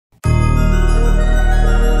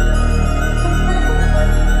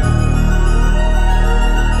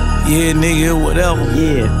Yeah, nigga, whatever.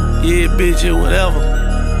 Yeah. Yeah, bitch, yeah, whatever.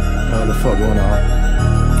 What the fuck going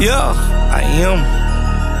on? Yeah, I am.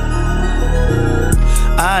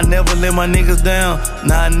 I never let my niggas down.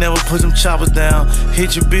 Nah, I never put them choppers down.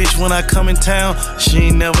 Hit your bitch when I come in town. She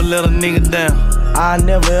ain't never let a nigga down. I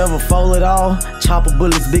never ever fold it all. Chopper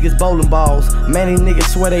bullets big as bowling balls. Man, these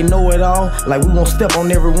niggas swear they know it all. Like we gon' step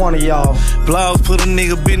on every one of y'all. Blogs put a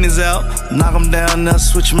nigga business out. Knock him down, now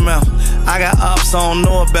switch him out. I got ops I don't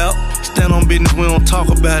know about. Stand on business, we don't talk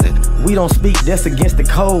about it. We don't speak, that's against the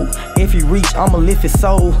code. If he reach, I'ma lift his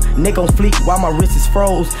soul. Nick on fleek while my wrist is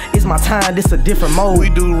froze. It's my time, this a different mode. We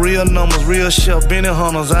do real numbers, real shit, Benny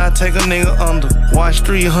Hunters. I take a nigga under. Watch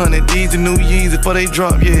 300, these the new Yeezy before they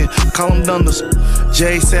drop, yeah. Call them dunders.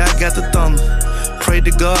 Jay say I got the thunder. Pray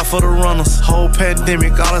to God for the runners. Whole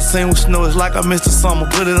pandemic, all I seen was snow. It's like I missed the summer.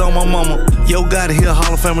 Put it on my mama. Yo, got it, he a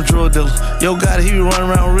Hall of Fame drug dealer. Yo, got it, he be running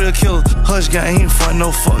around real killers. Hush gang, he ain't front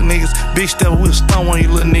no fuck niggas. Big step, we'll stun on you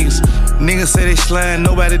little niggas. Niggas say they slime,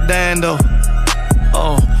 nobody dying though.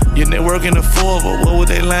 Oh, your network in the full, but what would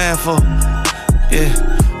they lying for?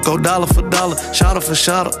 Yeah, go dollar for dollar, shotter for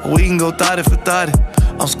shotter. We can go 30 for 30.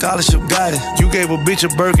 I'm scholarship guided. You gave a bitch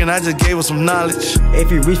a Birkin, I just gave her some knowledge.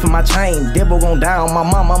 If he reach for my chain, Dibbo gon' die on my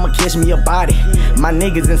mama, I'ma catch me a body. My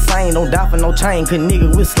niggas insane, don't die for no chain, cause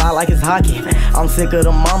nigga will slide like it's hockey. I'm sick of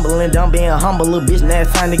the mumbling, done being humble, little bitch, now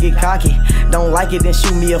it's time to get cocky. Don't like it, then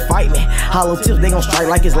shoot me or fight me. Hollow tips, they gon' strike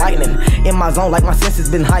like it's lightning. In my zone, like my senses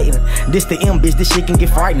been heightened. This the M, bitch, this shit can get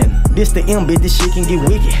frightening. This the M, bitch, this shit can get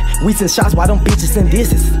wicked. We send shots while them bitches send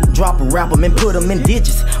disses. Drop a rap 'em and put 'em in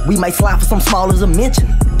ditches. We might slide for some small as a mention.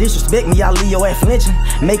 Disrespect me, I leave your ass flinching.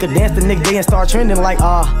 Make her dance the next day and start trending like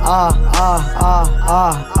I'm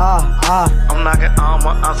knocking all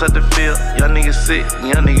my outs at the field. Y'all niggas sick,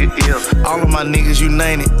 y'all nigga ill. All of my niggas, you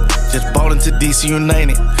name it. Just ballin' to DC, you name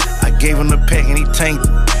it. I gave him the pack and he tanked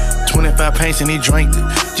it. 25 paints and he drank it.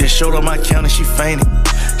 Just showed up my count and she fainted.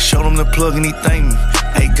 Showed him the plug and he thanked me.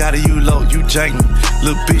 Hey, got it, you low, you jank me.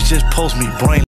 Little bitch just post me, brain.